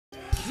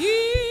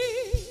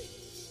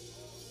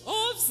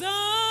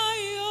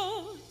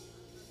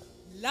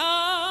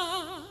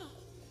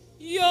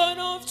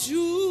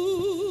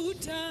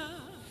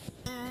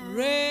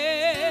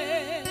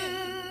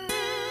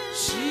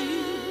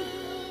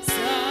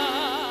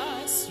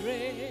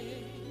reign.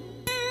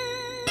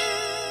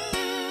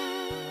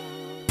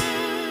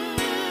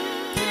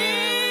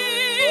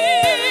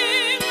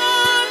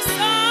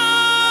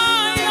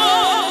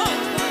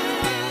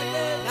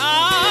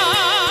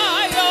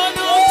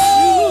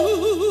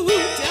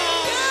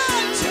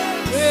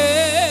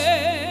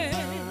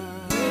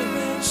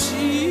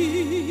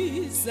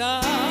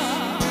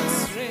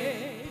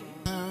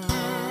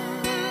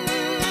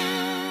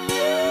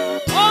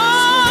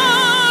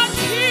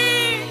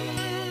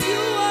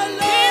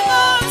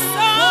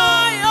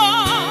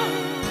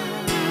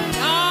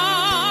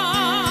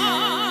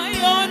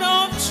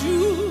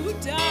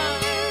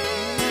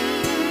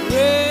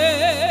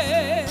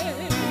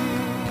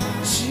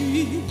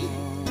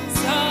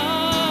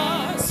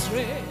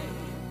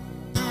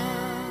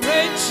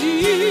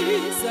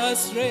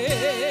 Jesus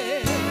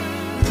reign,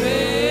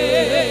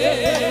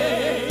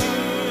 reign,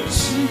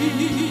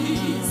 Jesus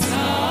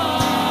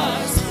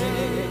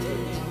reign,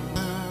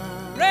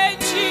 reign,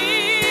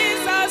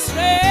 Jesus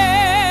reign,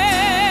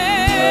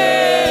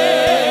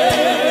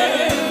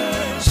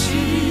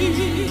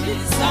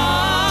 Jesus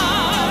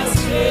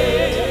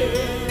reign,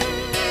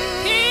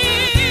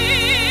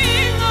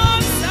 King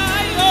of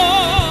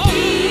Zion,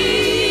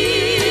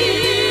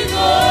 King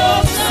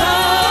of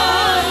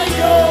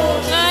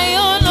Zion,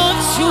 Lion of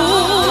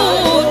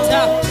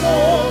Judah,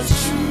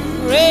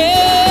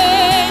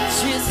 reign,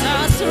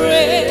 Jesus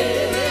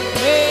reign,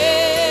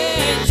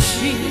 reign,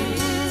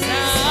 Jesus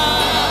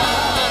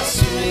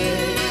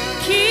reign,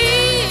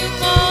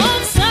 King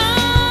of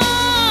Zion,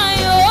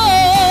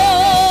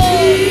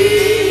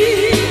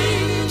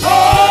 King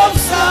of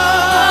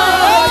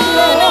Zion,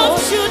 Lion of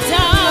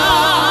Judah,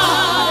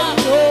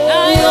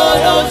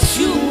 Lion of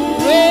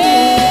Judah,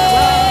 reign,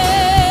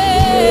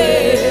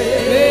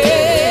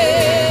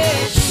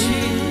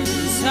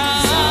 Jesus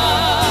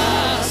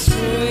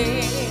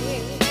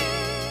reign.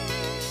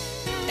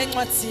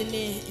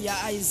 Encwadini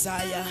ya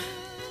Isaiah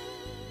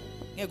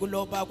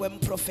ngekuloba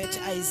kwemprophet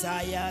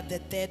Isaiah, the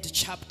 3rd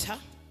chapter,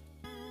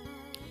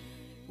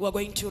 we're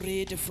going to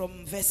read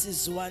from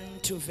verses 1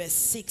 to verse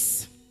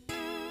 6.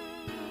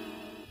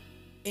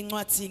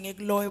 Encwadini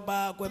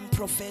ngekuloba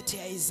kwemprophet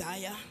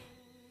Isaiah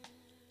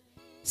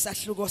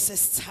sahluko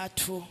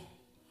sesithathu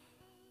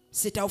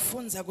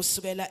sitawufunza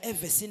kusukela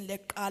evesini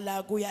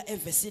leqala kuya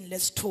evesini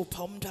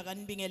lesithupha. Umuntu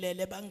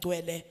akanibingelele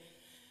bangcwele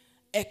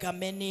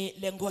egameni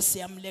lenkosi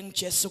yami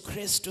lenguJesu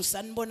Kristu.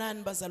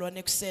 Sanibonani bazalwane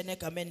ekuseni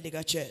egameni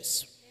lika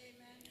Jesu.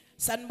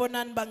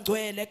 Sanibonani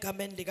bangcwele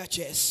egameni lika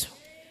Jesu.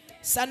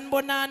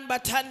 Sanibonani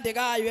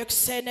bathandekayo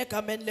ekuseni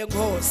egameni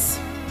lenkosi.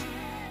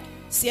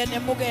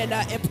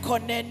 Siyanemukela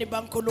ebukhoneni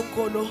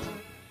baNkulunkulu.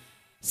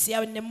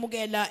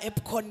 Siyanemukela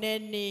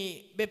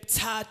ebukhoneni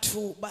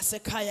bebuthathu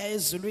basekhaya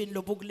ezulwini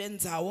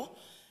lobukulendzawo.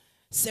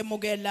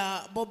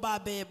 Semukela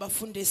bobabe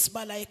bafundisi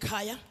bala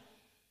ekhaya.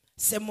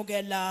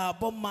 Semukela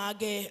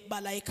bomake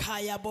bala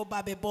ekhaya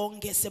bobabe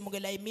bonke.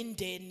 Semukela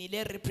imindeni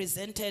le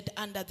represented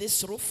under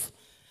this roof.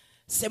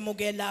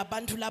 Semukela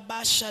abantu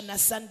labasha na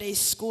Sunday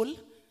school.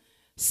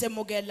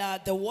 Semukela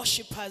the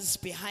worshippers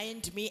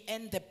behind me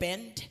and the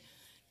band.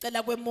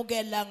 Cela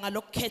kwemukela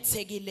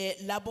ngalokukhethekile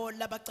labo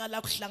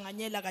labacala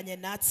kuhlanganyela kanye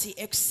nathi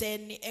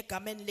ekuseni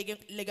egameni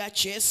lika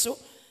Jesu.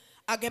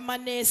 Ake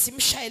mane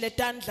simshayele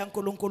tandla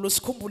uNkulunkulu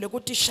sikhumbule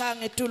ukuthi shaya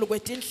ngetulu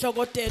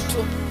kwetinhloko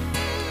tethu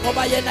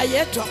ngoba yena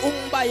yedwa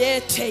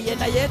ungibayethe,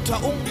 yena yedwa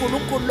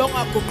uNkulunkulu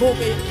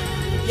longaguquki,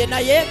 yena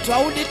yedwa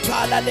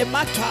ulithwala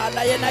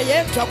lemathwala, yena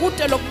yedwa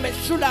kude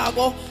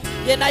lokumehlulako,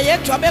 yena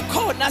yedwa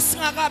bekhona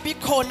singakabi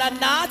khona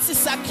nathi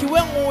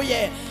sakhiwe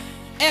nguye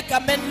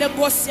egameni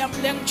lenkosi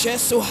yami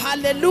lenguJesu.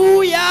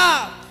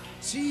 Hallelujah,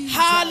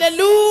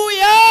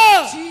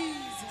 hallelujah,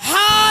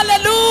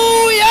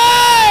 hallelujah.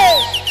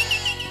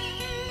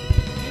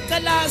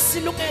 Ngicela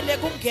silungele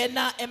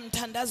kungena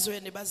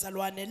emthandazweni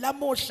bazalwane.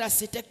 Lamuhla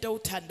sitekute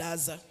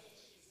uthandaza,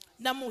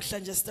 namuhla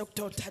nje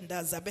sitekute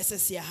uthandaza bese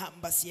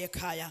siyahamba siye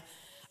ekhaya.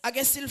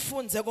 Ake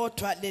silifunze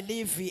kodwa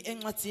lelivi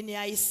encwadini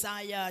ya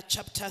Isaiah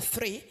chapter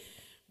 3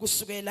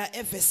 kusukela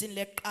evesini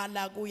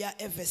leqala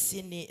kuya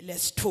evesini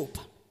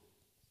lesithupha.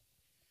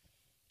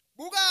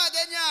 Buka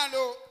ke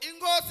nyalo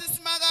inkosi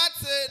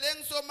simakathe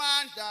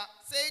lengisomandla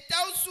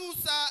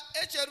seyitawususa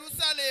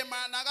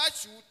eJerusalema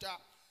nakaJuda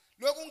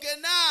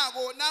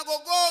lokungenako nako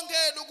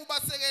konke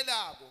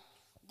lokubasekelako,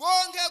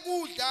 konke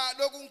kudla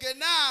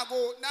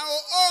lokungenako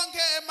nawo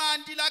onke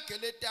emanti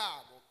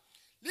lageletako,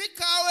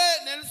 liqhawe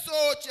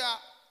nelisotsha,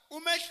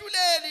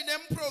 umehluleli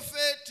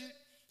nemprofeti,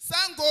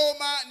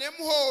 sangoma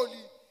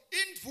nemholi,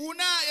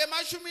 indvuna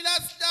yemashumi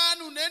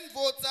lasihlanu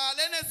nendvodza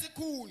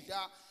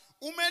lenesikhundla,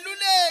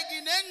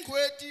 umeluleki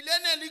nengcweti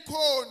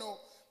lenelikhono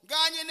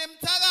kanye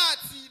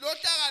nemthakathi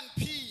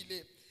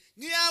lohlakaniphile.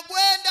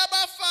 Ngiyakwenda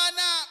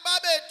bafana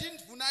babethe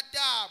indvuna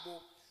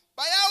tabo,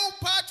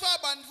 bayawuphathwa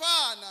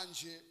bantwana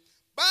nje,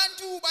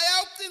 bantu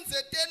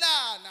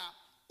bayawucinzetelana,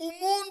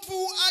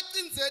 umuntu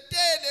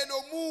acinzetele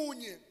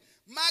lomunye,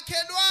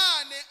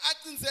 makhelwane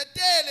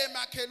acinzetele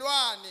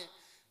makhelwane,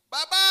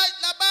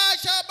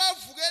 labasha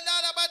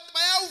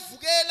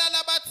bayawuvukela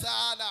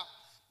labadzala,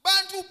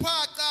 bantu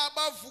phaka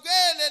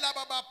bavukele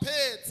lababapha.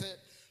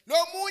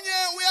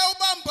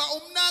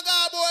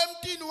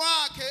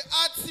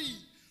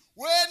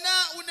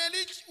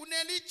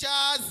 singenela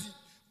ijazi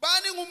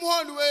bani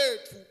ngumholi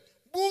wethu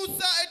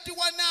busa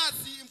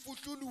etiwanasi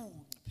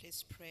imfuhlululo.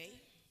 Please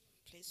pray.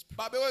 Please pray.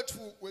 Babe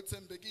wethu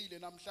wethembekile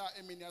namhla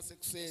emini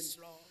yasekuseni. Yes,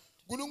 Lord.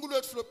 uNkulunkulu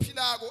wethu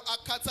lophilako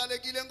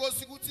akhathalekile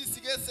Nkosi ukuthi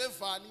sike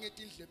sevani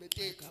ngetindlebe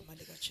tethu.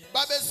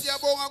 Babe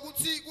siyabonga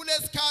ukuthi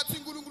kulesikhathi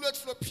uNkulunkulu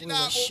wethu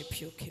lophilako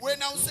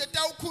wena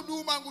usetha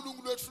ukhuluma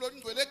uNkulunkulu wethu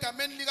longcwele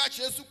egameni lika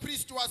Jesu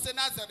Kristu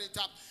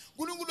waseNazaretha.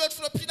 uNkulunkulu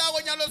wethu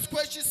lophilako nyalo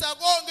sikhweshisa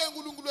konke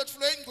uNkulunkulu wethu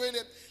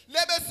loyingcwele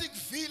lebe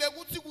sikuvile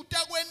ukuthi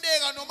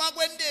kutakwendeka noma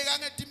kwendeka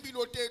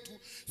ngetimpilo tethu.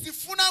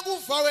 Sifuna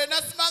kuva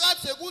wena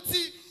simakadze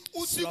ukuthi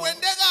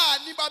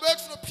usikwendekani babe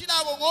wethu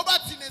lophilako ngoba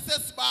thina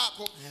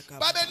sesibakho.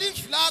 Babe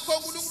live lakho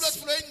uNkulunkulu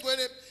wethu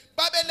loyingcwele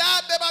babe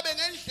labe babe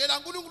ngendlela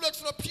uNkulunkulu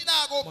wethu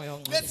lophilako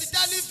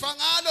lesitaliva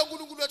ngalo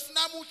uNkulunkulu wethu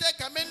namuhla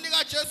egameni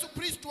lika Jesu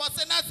Kristu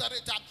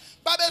waseNazaretha.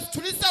 Babe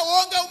sithulisa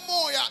wonke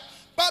umoya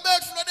babe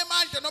wethu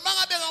lonemandla noma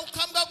ngabe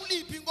ngawuqhamuka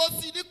kuliphi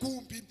inkosini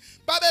igumbi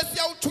babe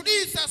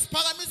siyawuthulisa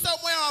siphakamisa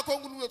umoya wakho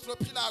uNkulunkulu wethu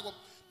lophilako.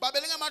 Babe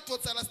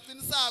lengamadoda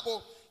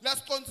lasiqinisako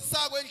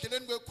lasiqondisako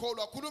endleleni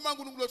kwekholwa khuluma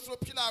uNkulunkulu wethu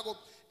lophilako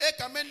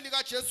egameni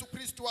lika Jesu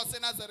Kristu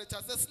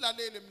waseNazaretha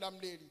sesilalele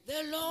mlamleli.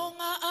 The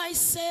longer I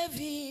serve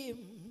him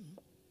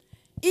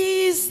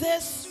is the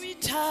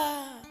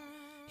sweeter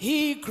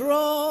he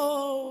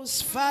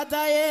grows, Father,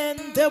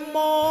 and the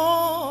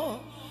more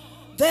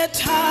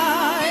that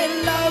I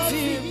love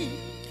him,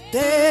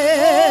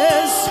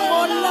 there's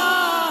more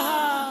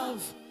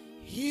love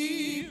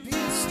he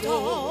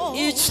bestows.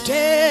 Each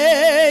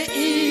day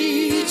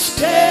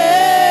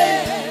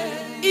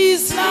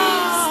is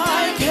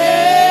like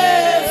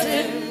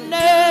heaven,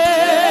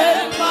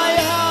 and my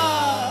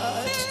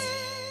heart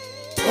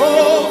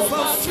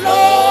overflows.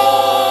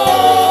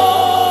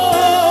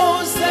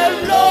 The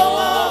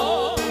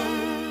longer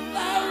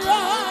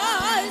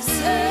I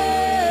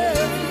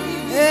serve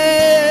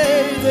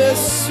him, the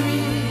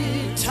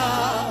sweeter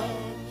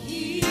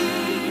he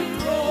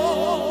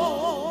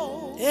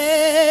grows,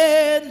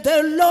 and the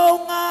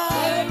longer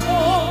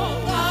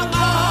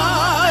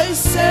I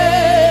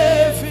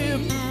serve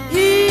him,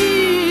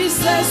 he's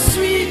the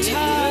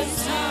sweetest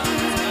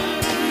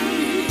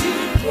he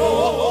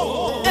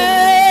grows,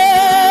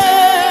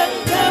 and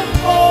the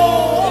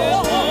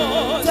more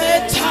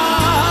that I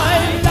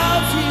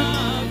love him,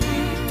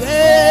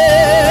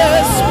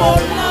 there's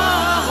more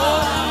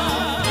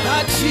love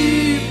that he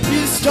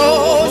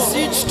bestows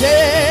each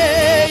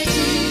day.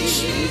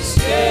 Each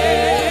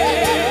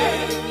day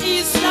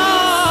is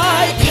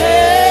like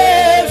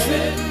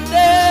heaven,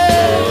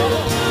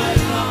 and my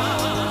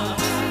heart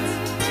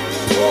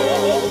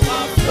overflows.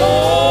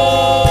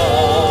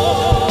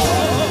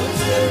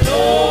 The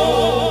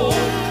Lord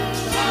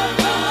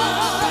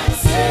I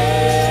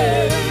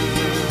serve,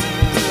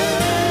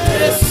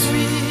 the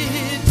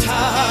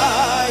sweeter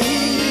he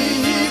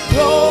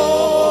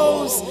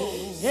grows,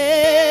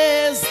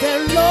 as the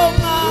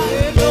longer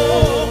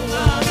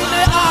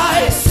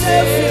I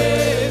serve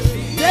him,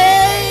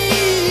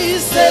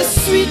 days the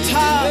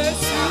sweeter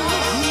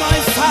my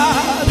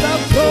Father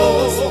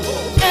grows,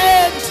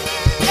 and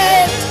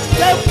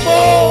the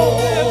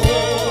more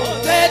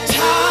that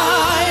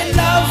I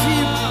love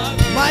him,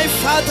 my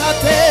Father,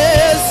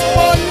 there's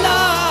more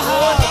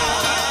love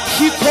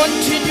he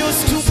continues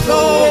to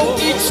flow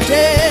each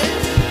day.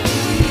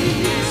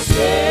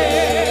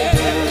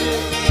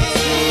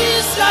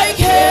 He's like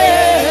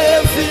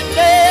heaven,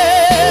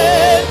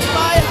 and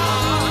my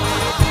heart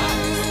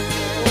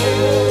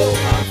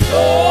overflows.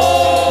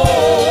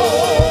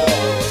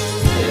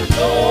 The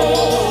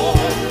Lord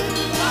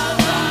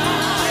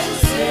I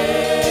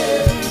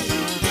serve,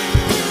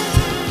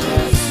 the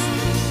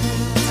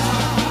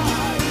sweeter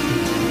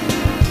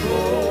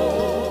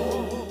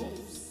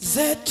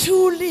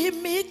Zethuli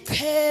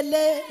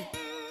miqhele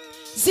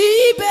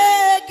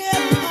zibeke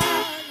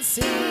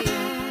phansi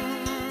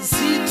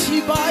zithi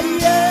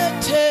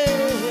bayethe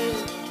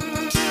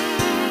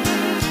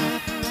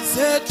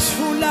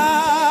zethula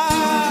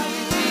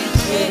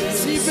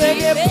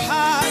zibeke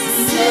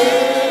phansi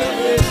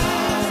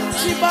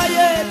zithi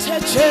bayethe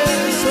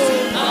Jesu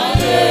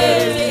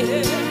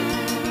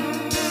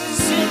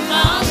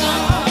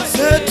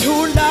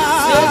zethula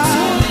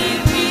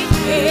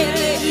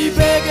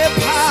zibeke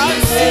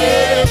phansi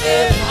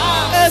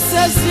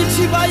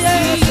esesithi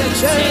bayethe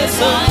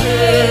Jesu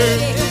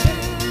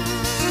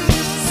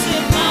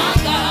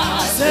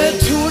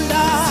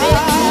zethula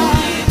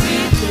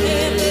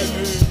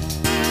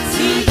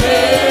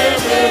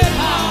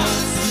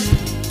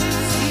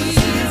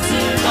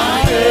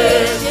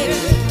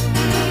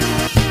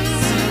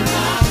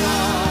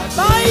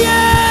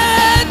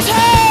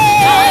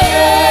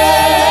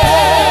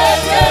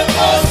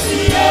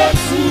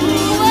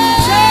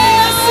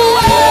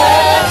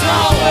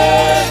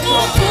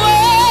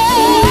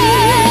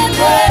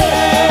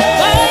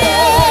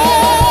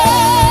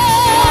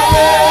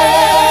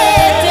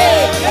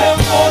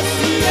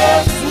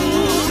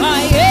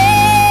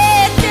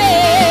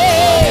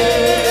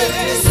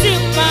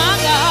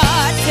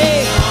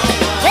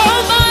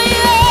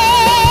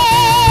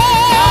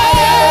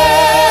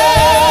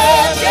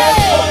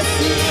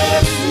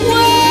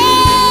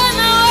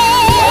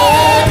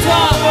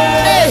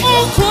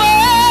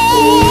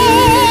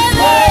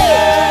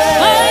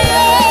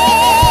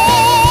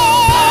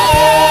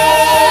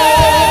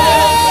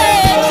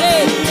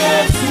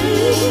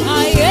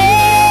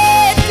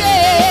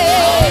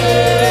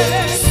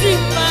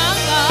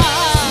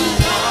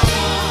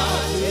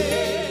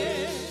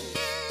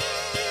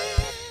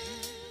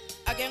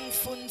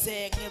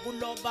ngifunze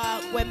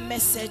ngekuloba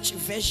kwe-message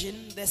version,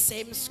 the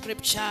same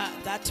scripture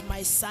that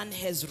my son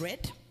has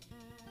read.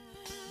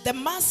 The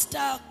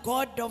master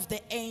God of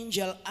the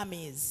angel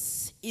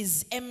armies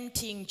is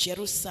emptying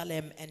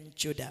Jerusalem and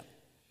Judah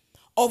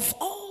of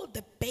all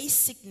the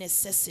basic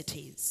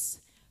necessities,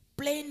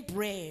 plain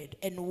bread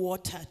and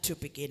water to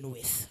begin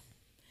with.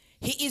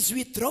 He is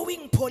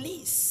withdrawing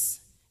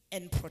police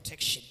and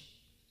protection,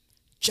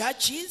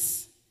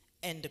 judges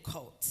and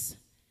courts,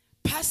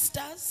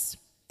 pastors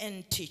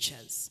and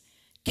teachers,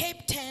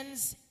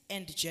 captains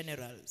and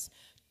generals,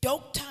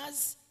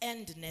 doctors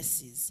and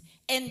nurses,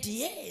 and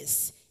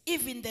yes,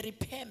 even the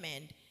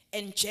repairmen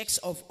and jacks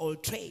of all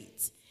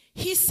trades.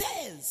 He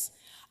says,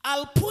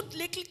 I'll put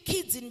little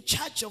kids in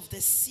charge of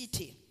the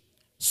city.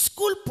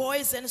 School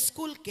boys and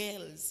school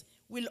girls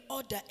will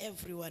order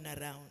everyone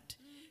around.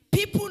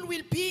 People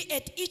will be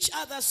at each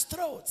other's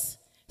throats,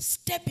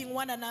 stepping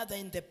one another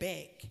in the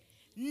back.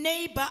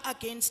 Neighbor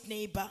against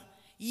neighbor,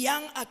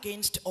 young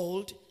against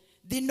old,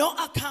 the no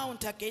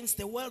account against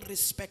the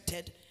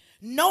well-respected.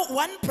 No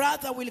one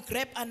brother will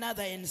grab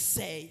another and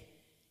say,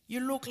 you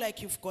look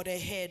like you've got a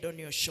head on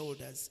your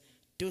shoulders.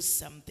 Do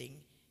something.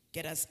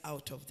 Get us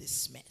out of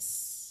this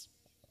mess.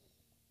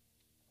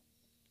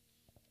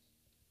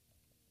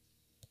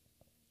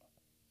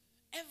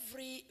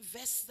 Every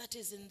verse that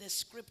is in the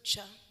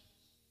scripture,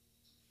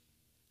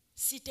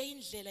 site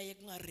indlela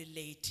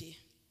yekungarelate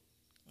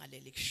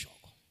ngaleli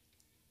kushoko.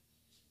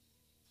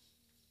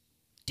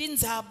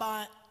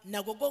 Tindzaba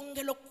nako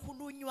konke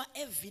lokukhulunywa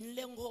evini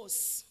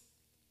lenkosi.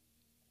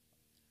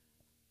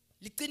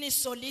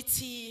 Liqiniso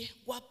lithi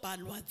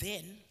kwabhalwa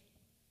then,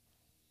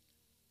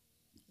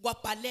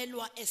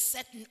 kwabhalelwa a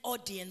certain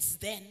audience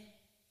then,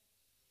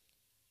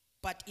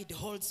 but it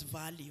holds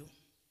value.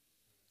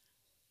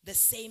 The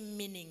same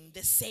meaning,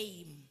 the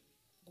same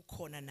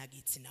kukhona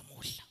nakithi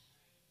namuhla.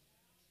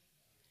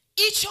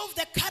 Each of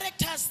the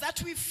characters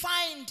that we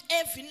find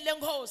evini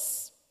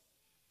lenkosi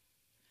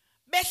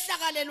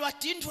behlakalelwa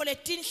tintfo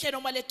letinhle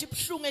noma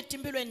letibhlungu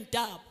etimpilweni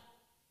tabo.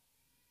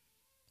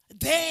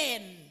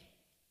 Then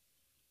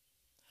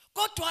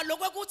kodwa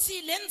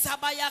lokwekuthi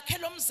lendzaba yakhe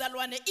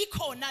lomzalwane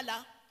ikhona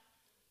la,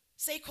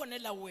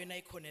 seyikhonela wena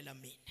ikhonela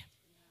mina.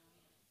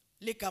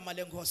 Ligama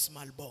lenkosi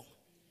malibonga.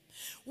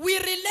 We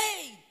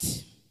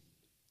relate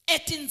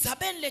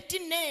etindzabeni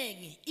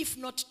letinengi, if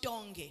not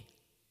tonke,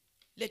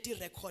 leti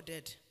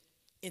recorded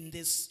in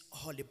this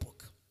holy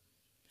book.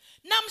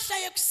 Namhla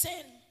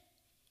yekuseni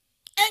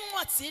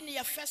encwadzini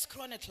ya 1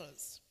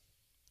 Chronicles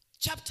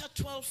chapter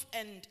 12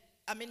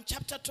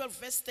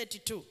 verse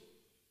 32.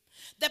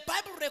 The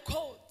Bible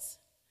records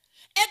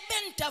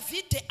ekubeni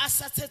Davide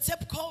asathethe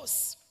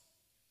bukhosi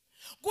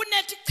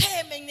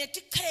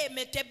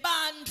kuneticheme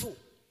tebantfu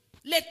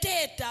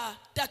leteta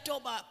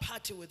tatoba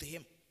party with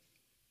him.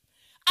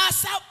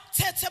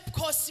 Asathethe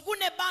bukhosi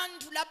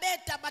kunebantfu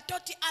labeta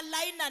batoti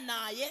aligna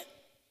naye,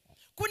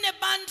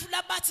 kunebantfu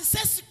labathi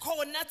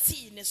sesikhona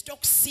thine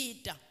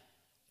sitokusita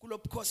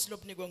kulobukhosi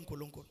lobnikwe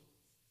uNkulunkulu.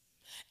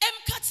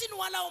 Emkhathini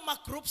walawo ma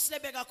groups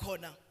lebeka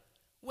khona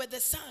were the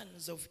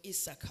sons of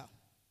Issachar.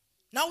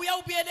 Now we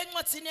are ubiyele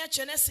encwadzini ya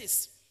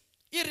Genesis.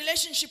 I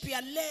relationship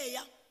ya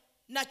Leah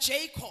na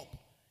Jacob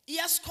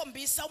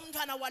iyasikhombisa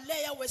umntwana wa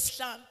Leah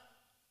wesihlanu.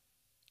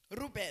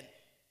 Reuben,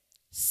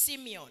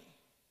 Simeon,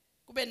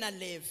 kube na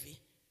Levi,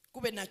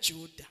 kube na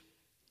Judah.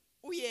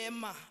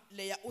 Uyema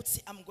Leah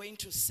uthi I'm going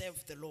to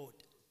serve the Lord.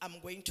 I'm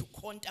going to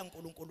konta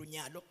uNkulunkulu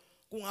nyalo.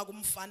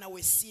 Kungakumfana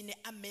wesine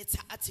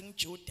ametha athi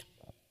ngiJudah.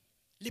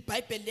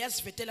 LiBhayibheli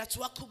liyasivetela athi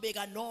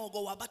waqhubeka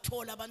noko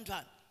wabathola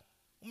abantwana.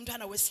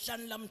 Umntwana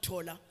wesihlanu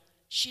lamthola,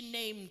 she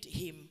named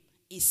him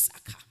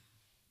Issachar.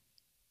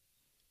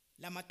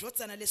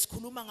 Lamadodzana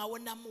lesikhuluma ngawo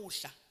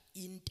namuhla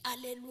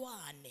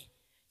intalelwane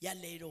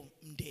yalelo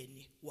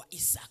mndeni wa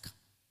Issachar.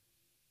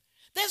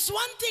 There's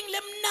one thing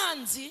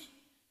lemnanzi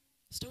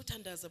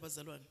sitothandaza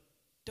bazalwane.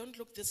 Don't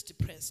look this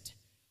depressed.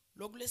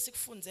 Lokhu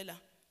lesikufundzela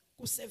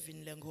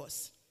kusevini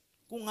lenkosi.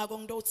 Kungako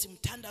ngidothi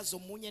mthandazo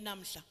munye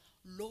namhla,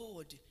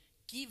 Lord,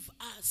 give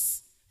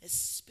us a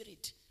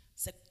spirit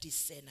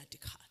sekudiscerna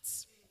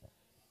hearts.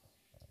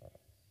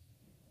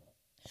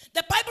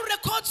 The Bible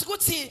records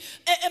ukuthi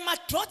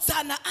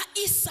emadodzana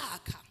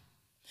Issachar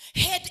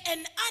had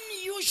an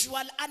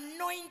unusual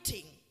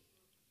anointing.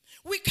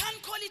 We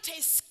can't call it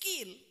a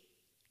skill.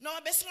 No,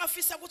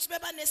 besingafisa ukuthi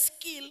beba ne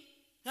skill.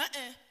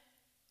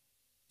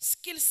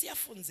 Skill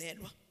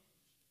siyafunzelwa.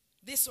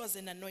 This was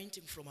an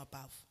anointing from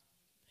above.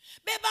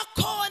 Beba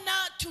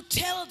khona to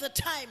tell the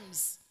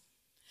times.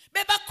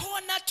 Beba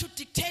khona to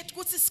dictate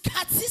ukuthi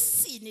isikhathi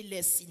sini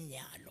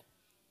lesinyalo.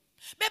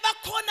 Beba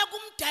khona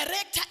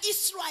kumdirector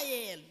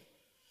Israel.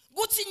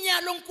 Guthi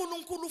nyalo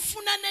uNkulunkulu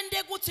ufuna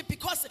nende guthi,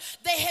 because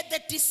they had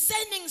the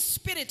discerning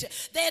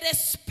spirit. They had a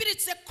spirit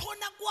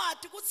sekhona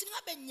kwathi ukuthi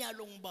ngabe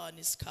nyalo ngibani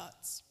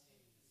isikhathi.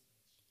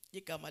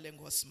 Igama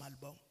lenkosi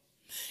malibonga.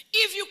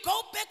 If you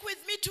go back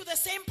with me to the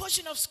same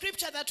portion of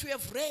scripture that we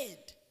have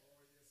read,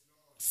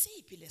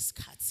 siphi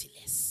lesikhathi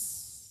lesi?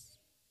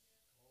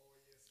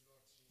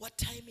 What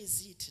time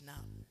is it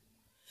now?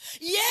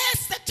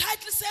 Yes, the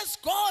title says says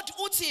God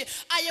uthi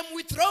I am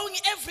withdrawing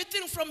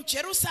everything from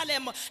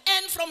Jerusalem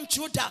and from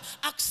Judah,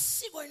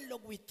 akusiko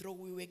lokhu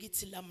withdrawiwe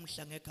kithi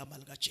lamhla ngegama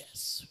lika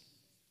Jesu.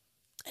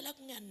 Ela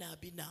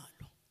kunganabi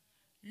nalo.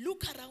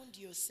 Look around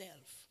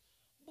yourself.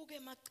 Buke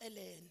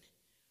emaceleni.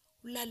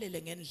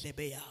 Ulalele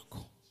ngendlebe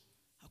yakho.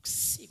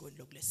 Akusiko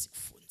lokhu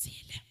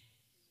lesikufunzile.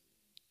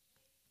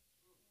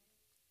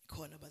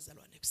 Khona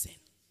bazalwane kuseni.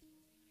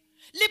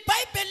 The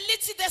Bible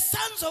lithi the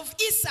sons of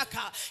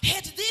Issachar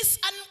had this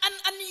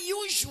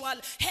unusual,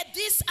 had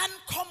this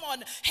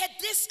uncommon, had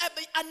this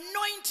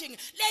anointing.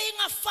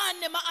 Leyingafani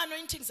nema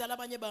anointings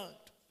alabanye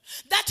bantu.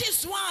 That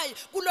is why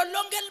kulo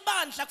lonke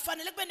libandla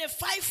kufanele kube ne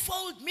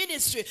fivefold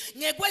ministry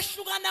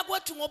ngekwehlukana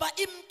kwethu ngoba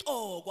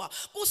imtokwa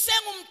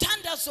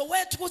kusengumthandazo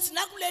wethu ukuthi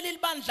nakuleli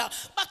libandla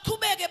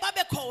baqhubeke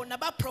babe khona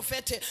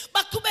baprofete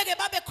baqhubeke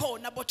babe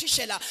khona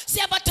bothishela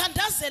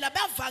siyabathandazela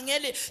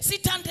bavangeli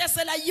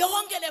sithandazela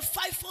yonke le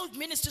fivefold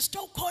ministry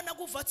sitokhona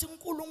kuvathi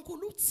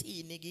uNkulunkulu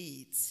uthini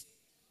kithi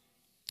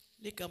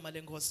ligama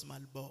lenkosi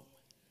malibonga.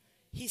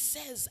 He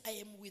says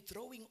I am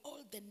withdrawing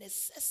all the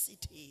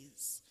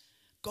necessities.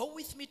 Go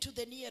with me to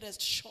the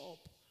nearest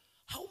shop.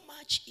 How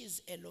much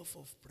is a loaf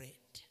of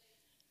bread?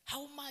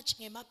 How much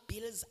ngema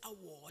bills are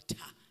water?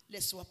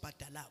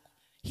 Leswabhadalako.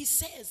 He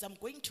says, I'm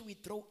going to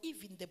withdraw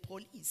even the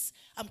police.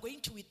 I'm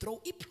going to withdraw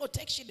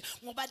protection.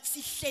 Ngoba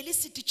sihleli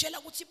sititshela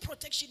ukuthi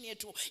protection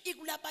yethu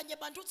ikulabanye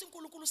bantu uthi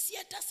uNkulunkulu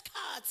siyeta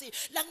sikhathi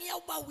la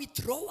ngiyawuba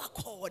withdraw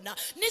khona.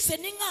 Nize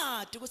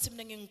ningadi ukuthi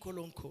mina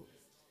nginguNkulunkulu.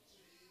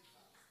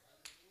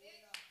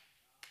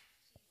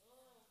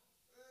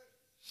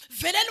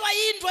 Velelwa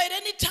indwe at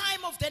any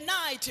time of the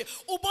night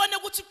ubone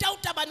ukuthi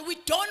utawutabani we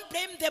don't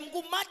blame them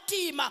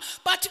kumatima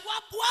but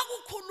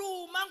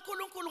wakukhuluma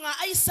uNkulunkulu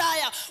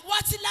ngaIsaiah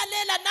wathi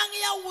lalela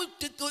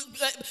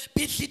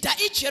nangiyawubhidlita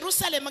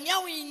iJerusalem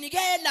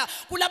ngiyawuyinikela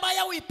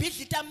kulabaya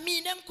uyibhidlita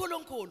mina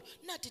uNkulunkulu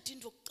nathi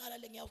into yokuqala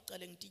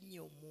lengiyawucala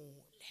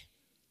ngitinyomule.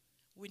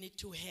 We need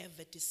to have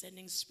a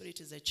discerning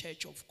spirit as a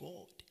church of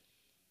God.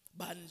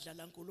 Bandla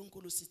la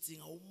uNkulunkulu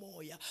sidinga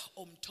umoya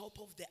on top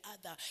of the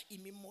other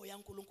imimoya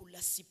uNkulunkulu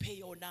lasiphe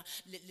yona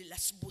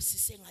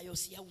lasibusise ngayo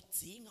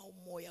siyawudinga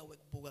umoya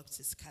wekubuka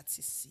kuthi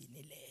isikhathi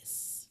sini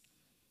lesi.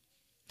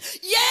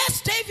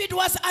 Yes, David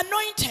was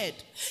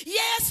anointed.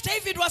 Yes,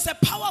 David was a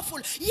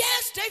powerful.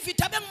 Yes,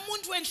 David abe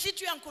ngumuntu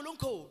wenhlithiyo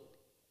yaNkulunkulu.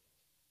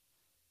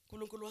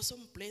 uNkulunkulu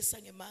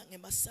wasomblessa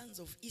ngema sons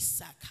of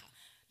Issachar.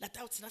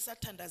 Latawuthi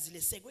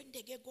nasathandazile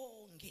sekwendeke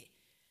konke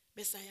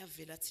bese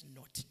ayavela athi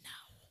not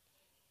now.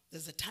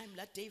 There's a time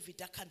that David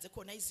akhanze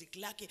khona iziki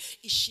lakhe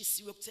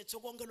ishisiwe kuthethe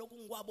konke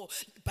lokungikwabo.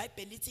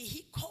 iBhayibheli lithi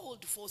he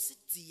called for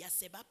sidziya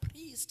seba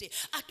priest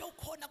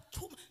atokhona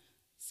kuthuma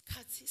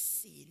sikhathi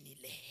sini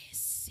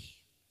lesi.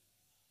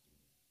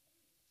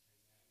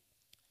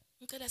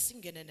 Ngicela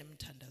singene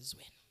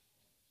nemthandazweni.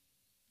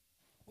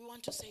 We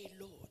want to say,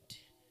 Lord,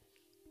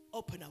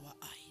 open our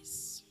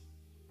eyes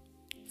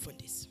for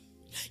this.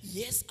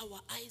 Yes,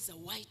 our eyes are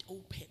wide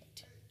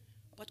opened,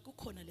 but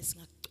kukhona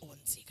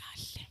lesingaconzi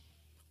kahle.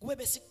 Kube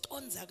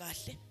besiconza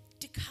kahle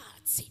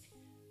tikhathi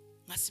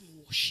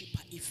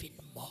ngasimworshipa even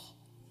more.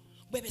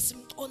 Kube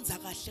besimconza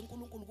kahle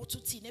uNkulunkulu ukuthi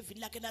uthini evini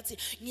lakhe nathi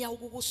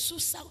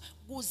ngiyawukususa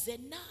kuze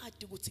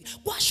nathi ukuthi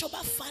kwasho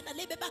bafana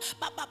lebe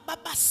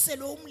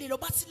babaselo umlilo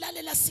bathi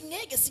lalela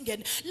singeke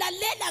singene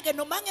lalela ke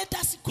noma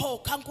ngeta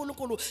sikhokha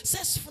uNkulunkulu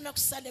sesifuna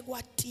kusale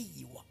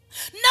kwatiwa.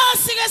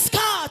 Nasi ke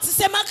isikhathi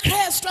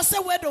semaKristu ase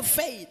word of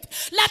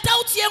faith lata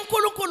uthi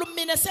yeNkulunkulu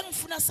mina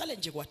sengifuna sale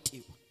nje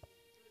kwatiwa.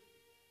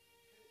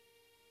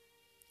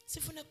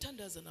 Sifuna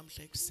kuthandaza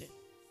namhla ekuseni.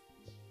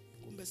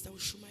 Kumbe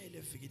sitawushumayela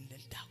evikini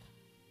lelidako.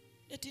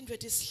 Letindwe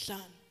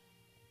esihlanu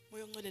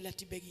moya oncelela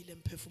tibekile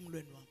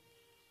emphefumulweni wami.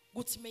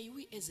 Kuthi may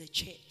we as a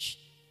church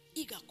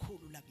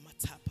ikakhulu la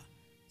kumathapha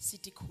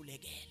sithi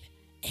khulekele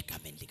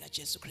egameni lika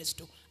Jesu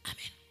Kristu.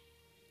 Amen.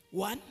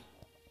 1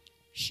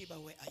 Shiba,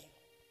 where are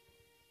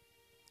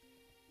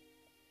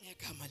you?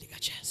 Egama lika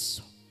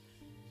Jesu.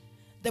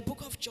 The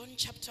book of John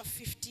chapter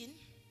 15.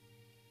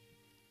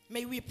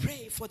 May we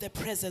pray for the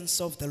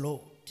presence of the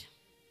Lord.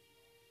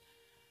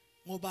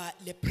 Ngoba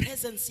le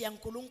presence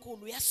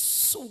yaNkulunkulu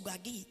yasuka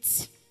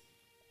kithi.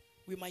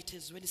 We might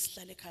as well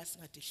sihlale ekhaya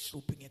singathi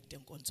hluphi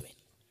ngekutenkonzweni.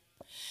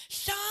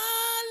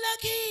 Hlala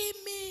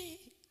kimi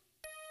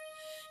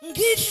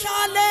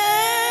ngihlale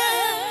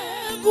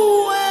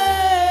kuwe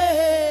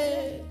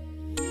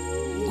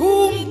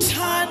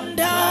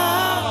ngumthanda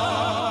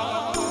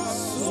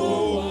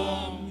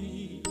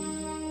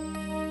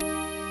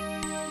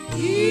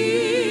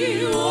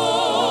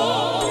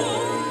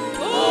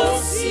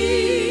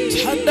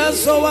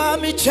Thandazo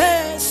wami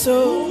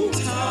Jesu,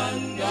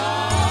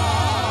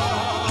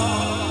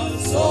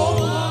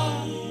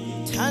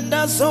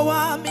 thandazo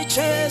wami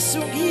Jesu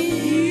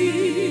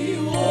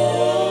ngiwo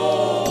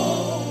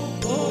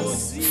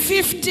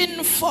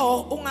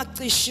 15:4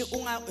 ungacishi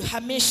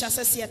ungahamisha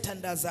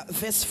sesiyathandaza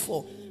verse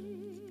 4.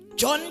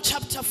 John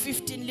chapter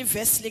 15 li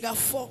verse lika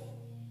 4.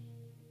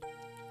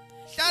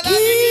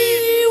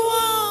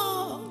 Ngiwo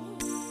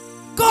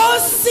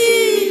Nkosi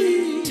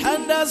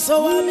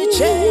thandazo wami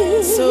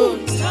Jesu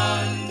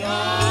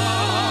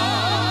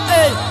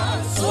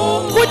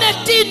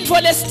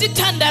kunetintfo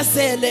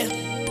lesitithandazele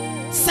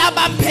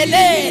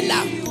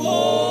sabampelela.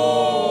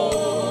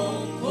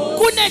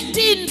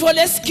 Kunetintfo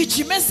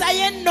lesigijime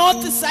saye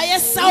north, saye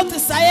south,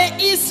 saye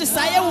east,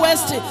 saye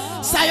west,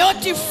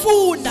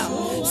 sayotifuna.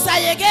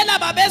 Sayekela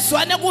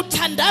babezwane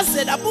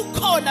kuthandazela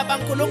bukhona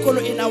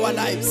baNkulunkulu in our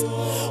lives.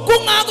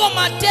 Kungako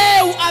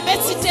Matthew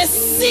abethithe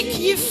seek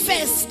ye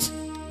first,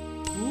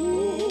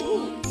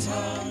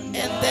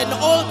 and then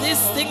all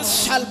these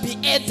things shall be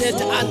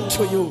added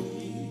unto you.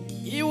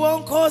 You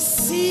won't go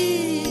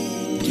see.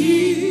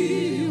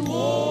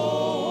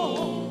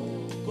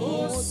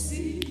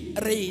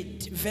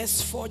 Read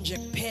verse 4 nje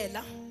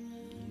kuphela,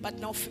 but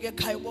now ufike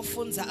ekhaya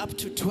ubofunza up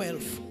to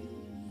 12.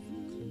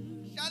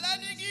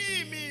 Hlalani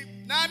kimi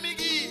nami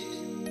kini.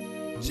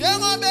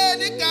 Njengoba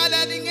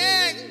ligala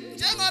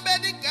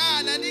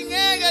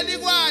lingeke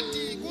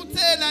likwadi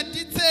kuthela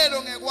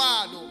tithelo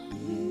ngekwalo.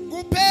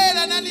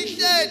 Kuphela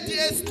nalihleli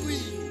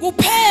esicwini.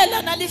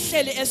 Kuphela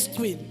nalihleli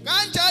esicwini.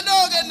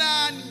 Kanjalo ke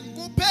nani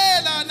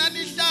kuphela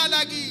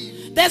nanihlala kimi.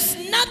 There's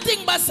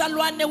nothing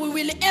bazalwane we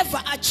will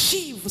ever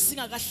achieve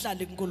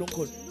singakahlali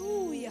kuNkulunkulu.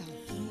 Hallelujah.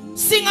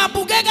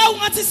 Singabukeka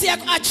ungathi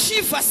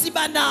siyaku-achieve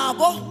siba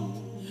nabo.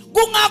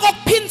 Kungako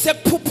kuphindze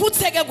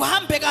kuphuphuteke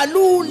kuhambe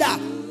kalula.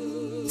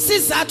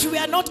 Sizathu we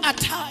are not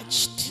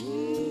attached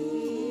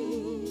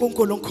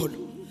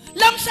kuNkulunkulu.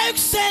 Lamhla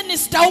ekuseni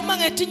sidawuma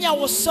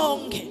ngetinyawo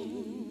sonke.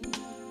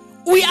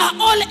 We are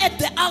all at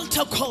the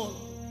altar call.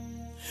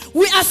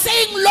 We are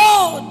saying,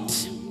 Lord,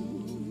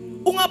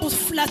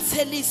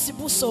 ungabuflathelisi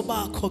buso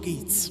bakho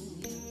kithi.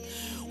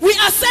 We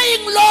are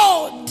saying,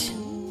 Lord,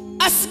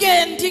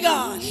 asikendi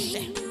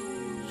kahle.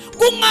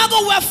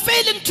 Kungako we are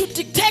failing to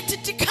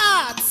detect the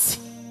cards.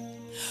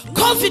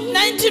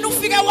 COVID-19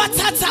 ufike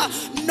wathatha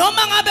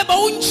noma ngabe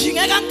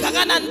bawunjinge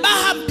kangakanani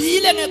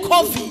bahambile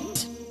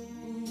ngeCovid.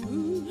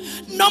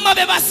 Noma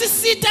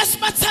bebasisita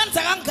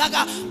sibathanza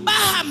kangaka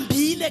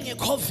bahambile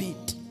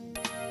ngeCovid.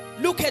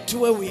 Look at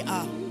where we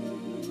are.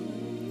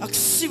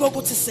 Akusiko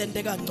ukuthi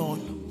sende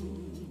kangcono.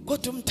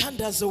 Kodwa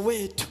umthandazo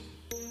wethu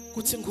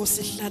kuthi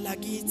Nkosi hlala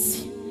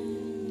kithi.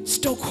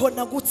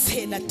 Sitokhona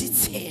kuthela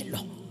dithelo.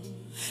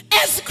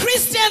 As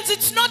Christians,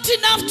 it's not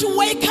enough to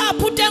wake up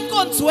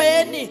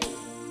utenkonzweni.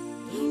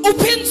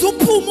 Uphinza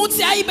uphuma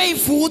uthi ayibe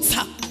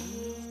ivutha.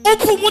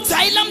 Uphuma uthi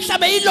ayilamhla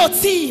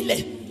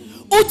beyilothile.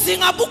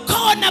 Udzinga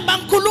bukhona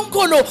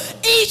baNkulunkulu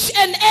each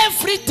and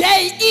every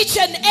day, each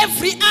and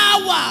every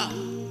hour.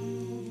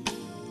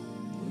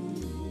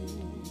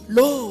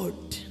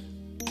 Lord,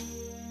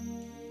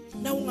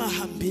 na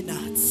ungahambi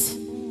nathi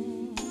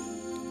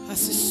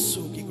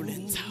asisuki kule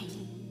ndzawo.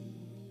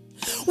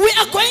 We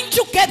are going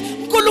to get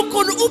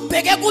uNkulunkulu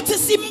ubheke ukuthi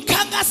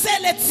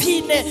simkhankasele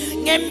thine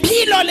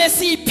ngempilo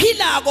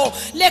lesiyiphilako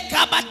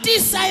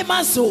legabatisa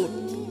emazulu.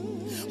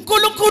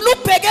 uNkulunkulu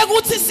ubheke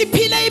ukuthi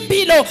siphile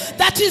impilo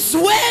that is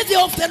worthy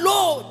of the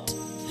Lord.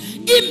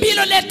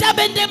 Impilo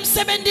letabende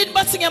emsebentini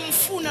bathi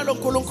ngiyamfuna lo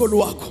uNkulunkulu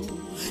wakho.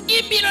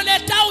 Impilo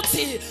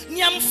letawuthi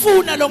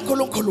ngiyamfuna lo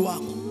uNkulunkulu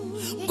wakho.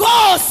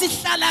 Nkosi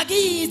hlala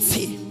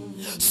kithi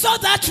so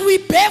that we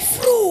bear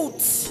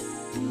fruit.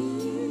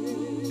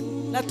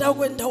 Lata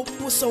kwenda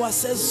umbuso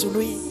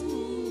wasezulwini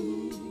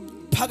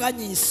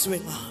phakanyiswe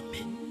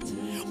ngami.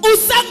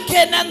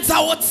 Usangena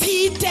ndzawo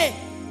thite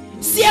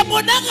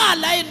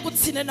siyabonakala yini ukuthi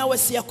thina nawe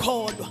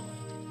siyakholwa.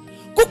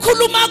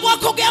 Kukhuluma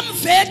kwakho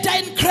kuyamveta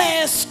in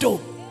Kristu.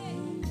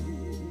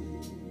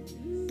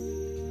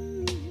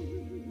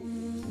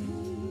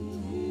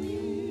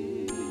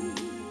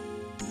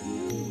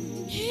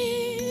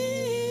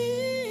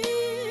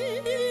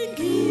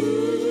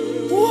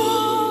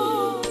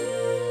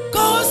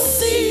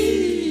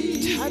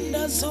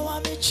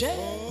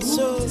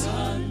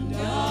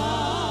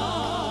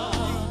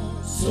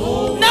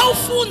 Now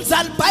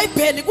ufunza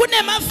iBhayibheli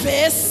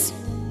kunemavesi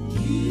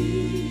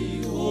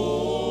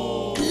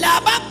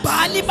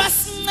lababhali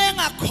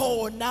basincenga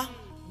khona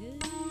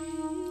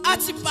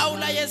athi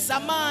Pawula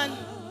yezamani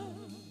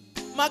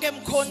make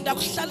mkhonda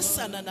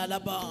kuhlalisana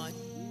nalabanye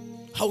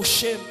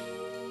hawushem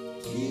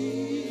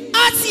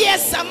athi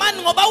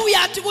yezamani ngoba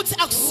uyathi ukuthi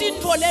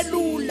akusinto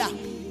lelula.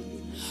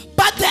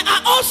 But there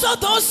are also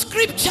those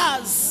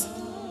scriptures.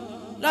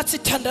 Lathi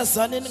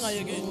thandazane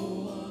ningayekeni.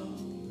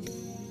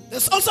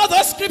 There's also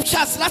those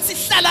scriptures. Lathi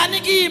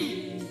hlalani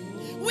kimi.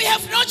 We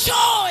have no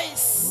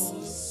choice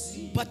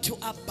but to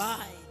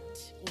abide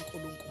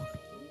uNkulunkulu.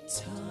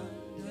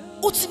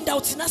 Uthi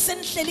ndawo thina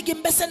senihleli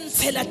kimi bese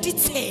nithela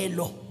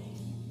tithelo.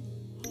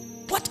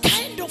 What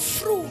kind of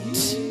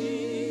fruit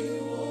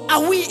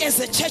are we as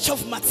a Church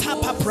of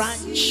Matapa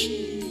branch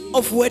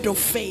of Word of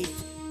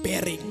Faith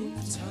bearing?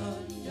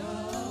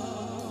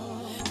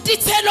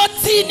 Tithelo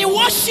thini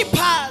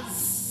worshippers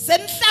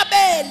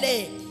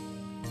senhlabele.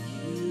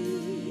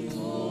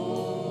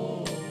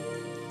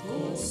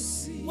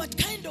 What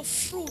kind of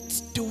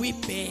fruit do we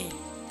bear?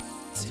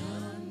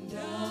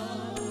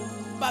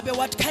 Babe,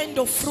 what kind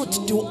of fruit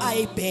do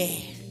I bear?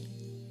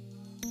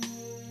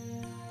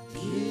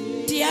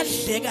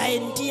 Diyadleka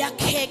yini,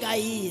 diyakheka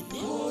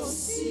yini?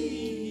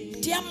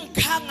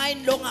 Diyamkhanga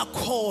yini lo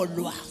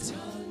ngakholwa?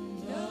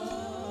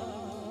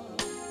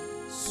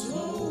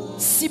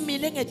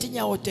 simile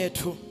ngetinyawo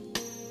tethu.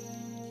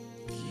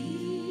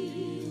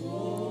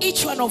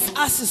 Each one of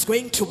us is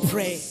going to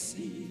pray.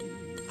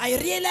 I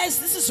realize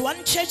this is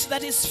one church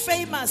that is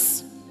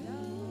famous.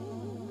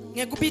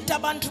 Ngekubita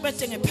abantu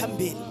bete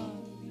ngephambili.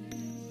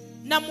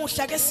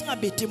 Namuhla ke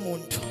singabiti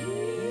umuntu.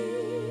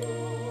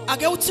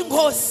 Ake uthi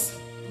Nkosi.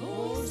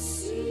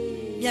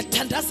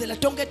 Ngiyathandazela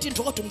tonke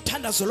into kodwa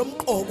umthandazo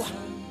lomqokwa.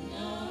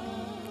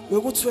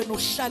 Wekuthi wena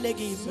uhlale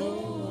kimi.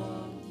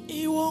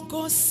 Iwo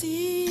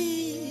Nkosi.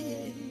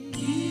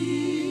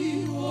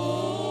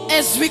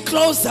 As we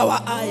close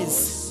our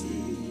eyes.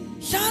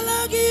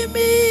 Hlala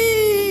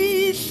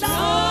kimi,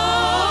 hlala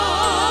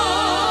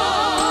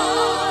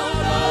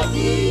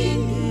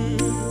kimi,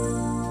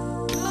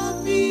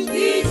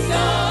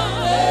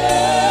 ngihlale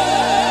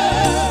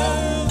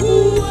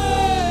kuwe,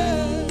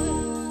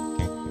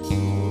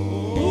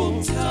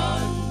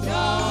 umthandazo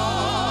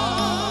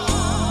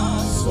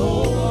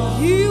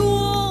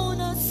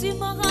iwona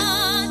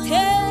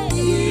simakathe,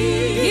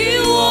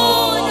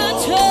 iwona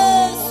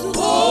Jesu,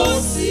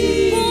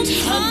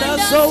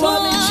 umthandazo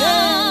wami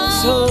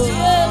Jesu.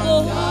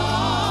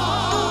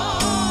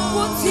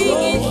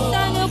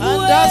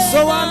 Umthandazo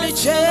wami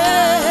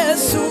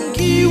Jesu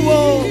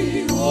ngiwo.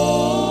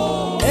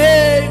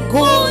 Hey,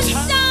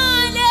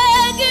 uhlale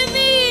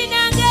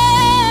kimina ke.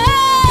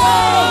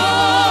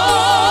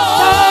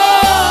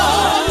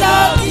 Hlala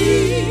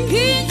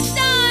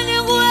ngihlale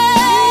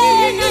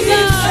kuwena.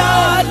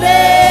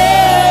 Ngihlale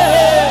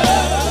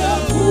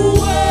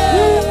kuwe.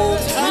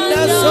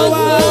 Umthandazo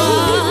wami.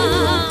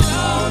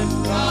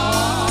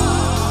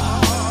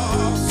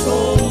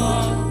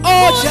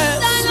 Oh Jesu.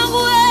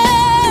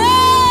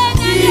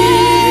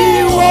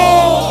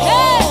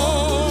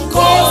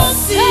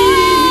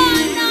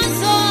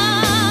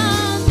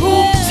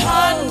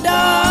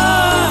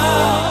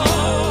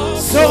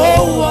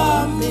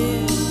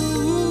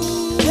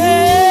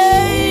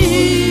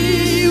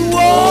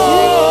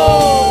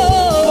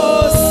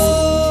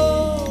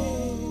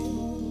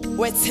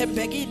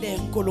 Wethembekile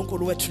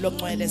uNkulunkulu wethu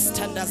longcwele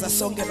sithandaza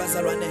sonke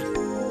bazalwane.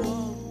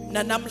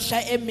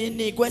 Nanamhla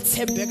emini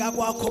kwethembeka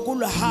kwakho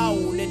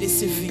kulahawu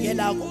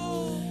lelisivikelako.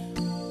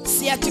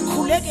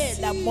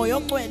 Siyatikhulekela moya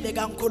ongcwele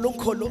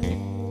kaNkulunkulu.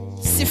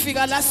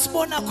 Sifika la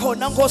sibona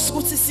khona Nkosi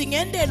ukuthi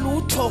singende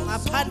lutho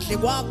ngaphandle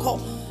kwakho.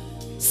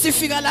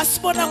 Sifika la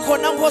sibona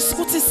khona Nkosi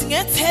ukuthi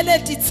singethele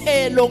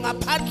dithelo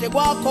ngaphandle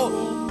kwakho.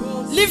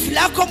 Live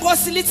lakho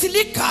Nkosi lithi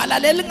ligala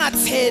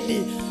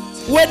lelingatheli.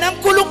 Wena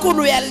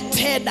uNkulunkulu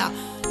uyalithena.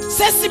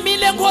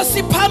 Sesimile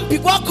Nkosi phambi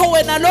kwakho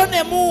wena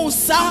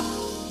lonemusa.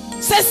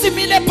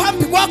 Sesimile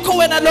phambi kwakho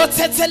wena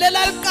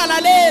lothethelela iqala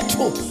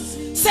lethu.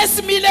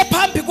 Sesimile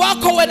phambi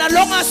kwakho wena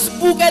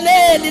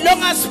longasibukeleli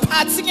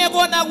longasiphathi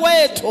ngekona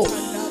kwethu.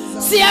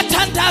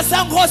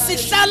 Siyathandaza Nkosi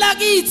hlala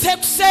kithi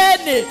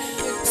ekuseni.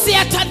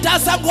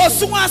 Siyathandaza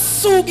Nkosi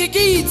ungasuki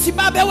kithi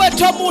babe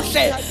wethu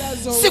omuhle.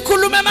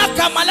 Sikhuluma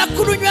amagama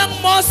lakhulunywa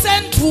nguMose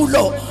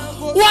endulo.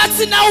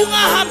 Wathi na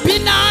ungahambi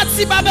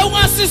nathi babe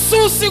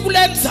ungasisusi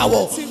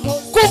kulendzawo.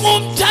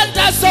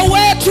 Kungumthandazo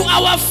wethu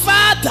our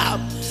Father.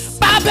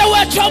 Babe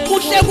wethu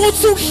omuhle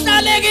kuthi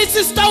uhlale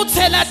kithi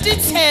sitawuthela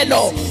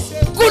dithelo.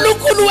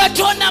 uNkulunkulu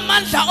wethu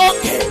onamandla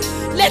onke.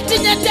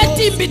 Letinye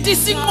tetimbi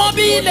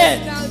tisinqobile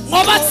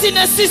ngoba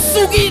thina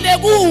sisukile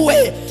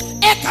kuwe.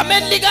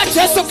 Egameni lika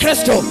Jesu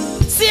Kristu.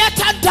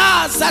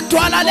 Siyathandaza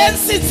dwala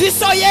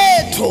lensinziso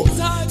yethu.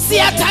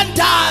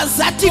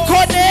 Siyathandaza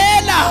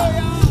tikhonela.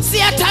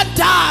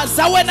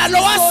 Siyathandaza wena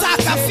lo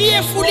wasakha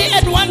fearfully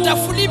and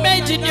wonderfully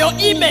made in your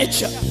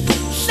image.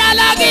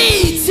 Hlala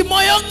kithi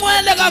moya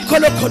ongcwele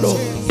kaNkulunkulu.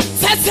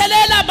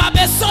 Thethelela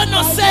babe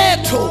sono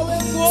sethu.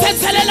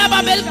 Thethelela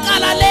babe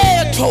liqala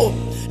lethu.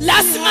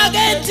 La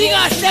singakenti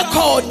kahle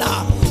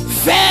khona.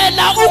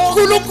 Vela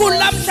uNkulunkulu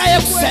lamhla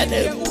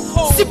ekuseni.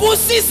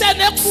 Sibusise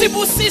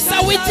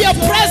nekusibusisa with your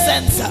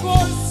presence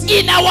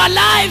in our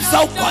lives,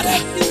 oh God.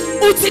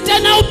 Uthi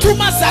tena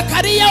uthuma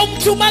Zakaria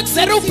umthuma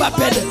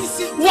kuZerubabele.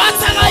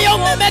 Wathi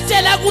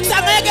angayomemethela ukuthi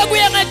angeke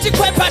kuye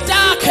ngetikhwepha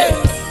takhe.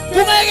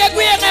 Kungeke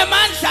kuye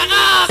ngemandla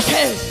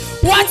akhe.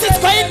 What is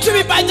going to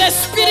be by the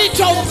Spirit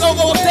of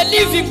the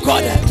living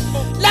God.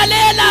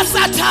 Lalela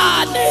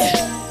Satane.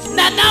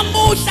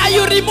 Nanamuhla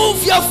you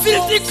remove your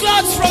filthy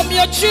clothes from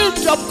your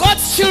children,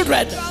 God's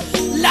children.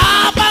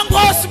 Laba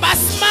Nkosi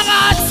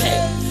basimakaze.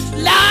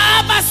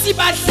 Laba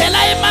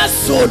sibadlela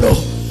emazulu.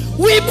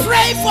 We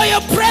pray for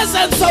your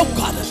presence, oh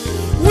God.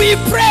 We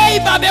pray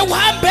babe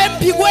uhambe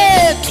emphi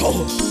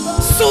kwethu.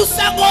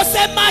 Susa Nkosi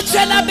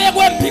emajela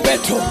bekwemphi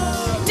kwethu.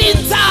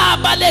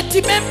 Tindzaba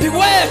leti bemphi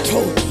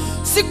kwethu.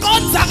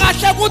 Sikonza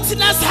kahle ukuthi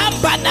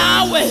nasihamba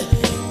nawe.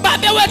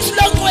 Babe wethu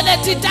longcwele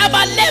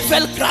titaba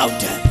level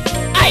ground.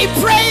 I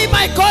pray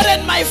my God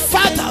and my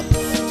Father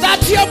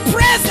that your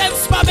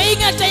presence babe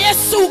ingete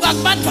yesuka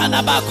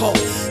kubantwana bakho.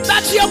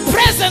 That your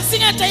presence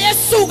ingete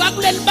yesuka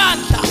kuleli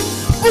bandla.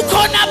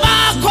 Ukhona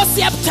bakho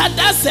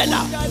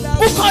siyabuthandazela.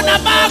 Ukhona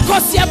bakho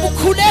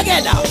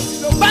siyabukhulekela.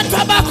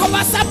 Bantu bakho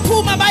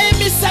basaphuma baye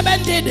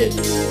emisebenzini.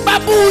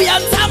 Babuya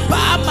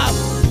ntambama.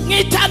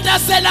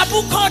 Ngithandazela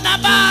bukhona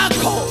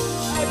bakho.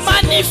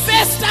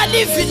 manifesta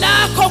livi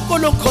lakho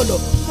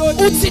nkulunkulu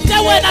uthinte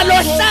wena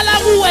lohlala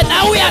kuwe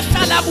nawe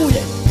uyahlala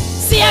kuye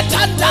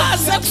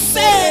siyathandaza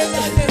kuseni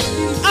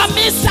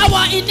amisa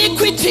our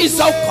iniquities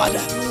oh God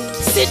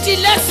sithi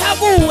letha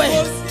kuwe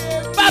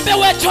babe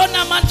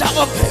wethona amandla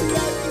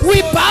ophela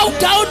we bow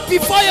down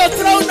before your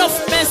throne of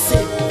mercy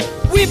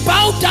we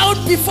bow down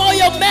before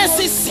your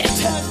mercy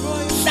seat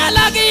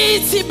hlala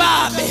kithi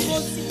babe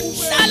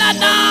hlala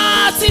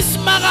nathi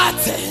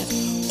simakathe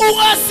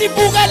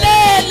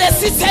ungasibukelele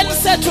sitheni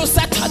sethu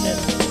sathane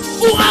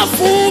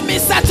ungavumi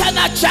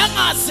sathana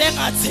jangaze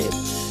ngathi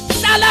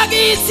hlala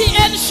kithi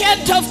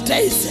ancient of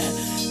days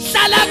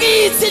hlala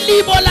kithi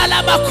libo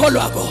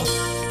lalabakholwako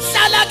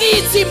hlala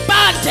kithi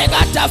impande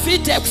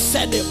kaDavide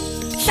kuseni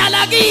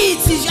hlala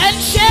kithi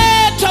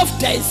ancient of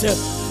days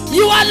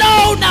you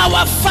alone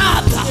our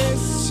Father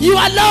you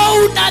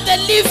alone are the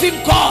living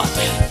God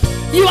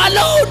you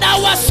alone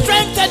our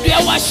strength and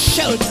our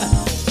shield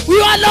you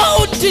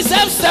alone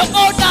deserves the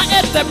honor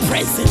and the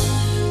praise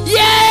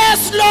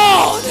yes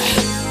Lord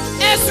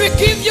as we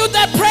give you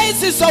the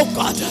praises oh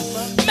God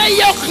may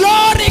your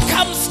glory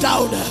come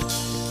down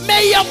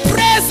may your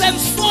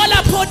presence fall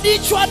upon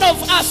each one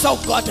of us oh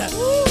God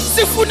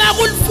sifuna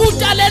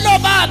kulfuta lelo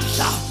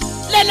bandla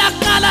lela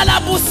qala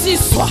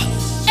labusiswa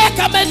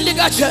egameni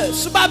lika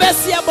Jesu babe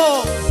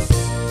siyabonga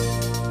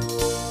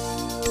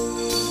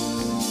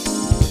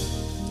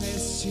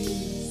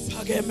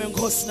phakeme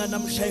Nkosi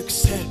namhla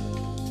ekuseni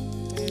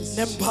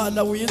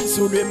nemphala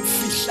uyinzulu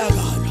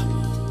emfihlakala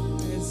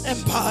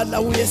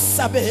emphala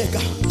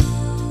uyesabeka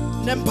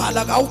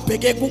nemphala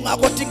kawubheke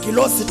kungakodwa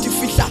ingilosi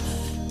difihla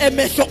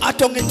emehlo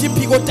atho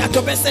ngetiphiko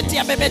tato bese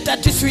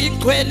tiyabebetathi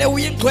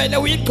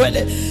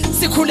uyingcwele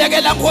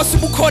sikhulekela Nkosi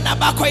bukhona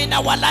bakho in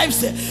our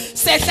lives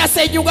sehla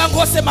senyuka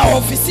Nkosi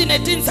emahofisini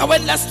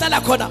etindzaweni la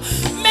sihlala khona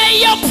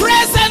may your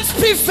presence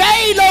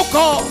prevail oh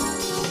God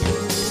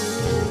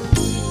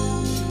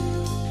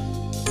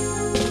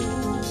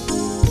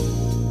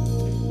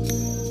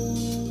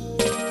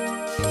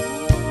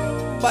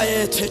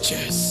bayethe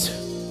Jesu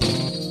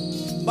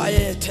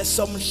bayethe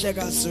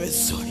somhlekazi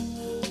wezulu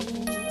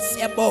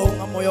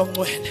siyabonga moya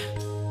ongcwele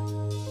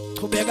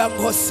qhubeka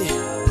Nkosi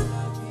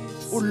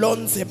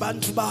ulonze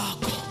bantu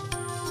bakho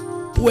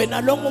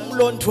wena lo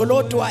ngumlondo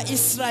lodwa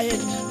Israel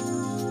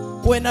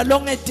wena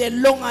longede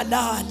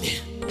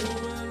longalale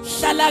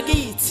hlala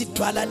kithi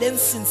dwala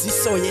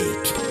lensinziso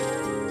yethu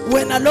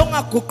wena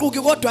longaguquki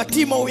kodwa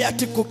Timo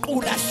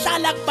uyatiguqula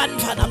hlala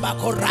kubantwana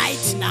bakho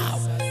right now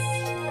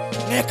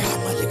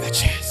ngegama lika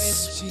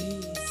Jesu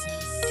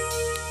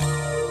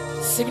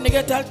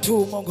sikunikeza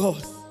lithumo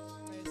Nkosi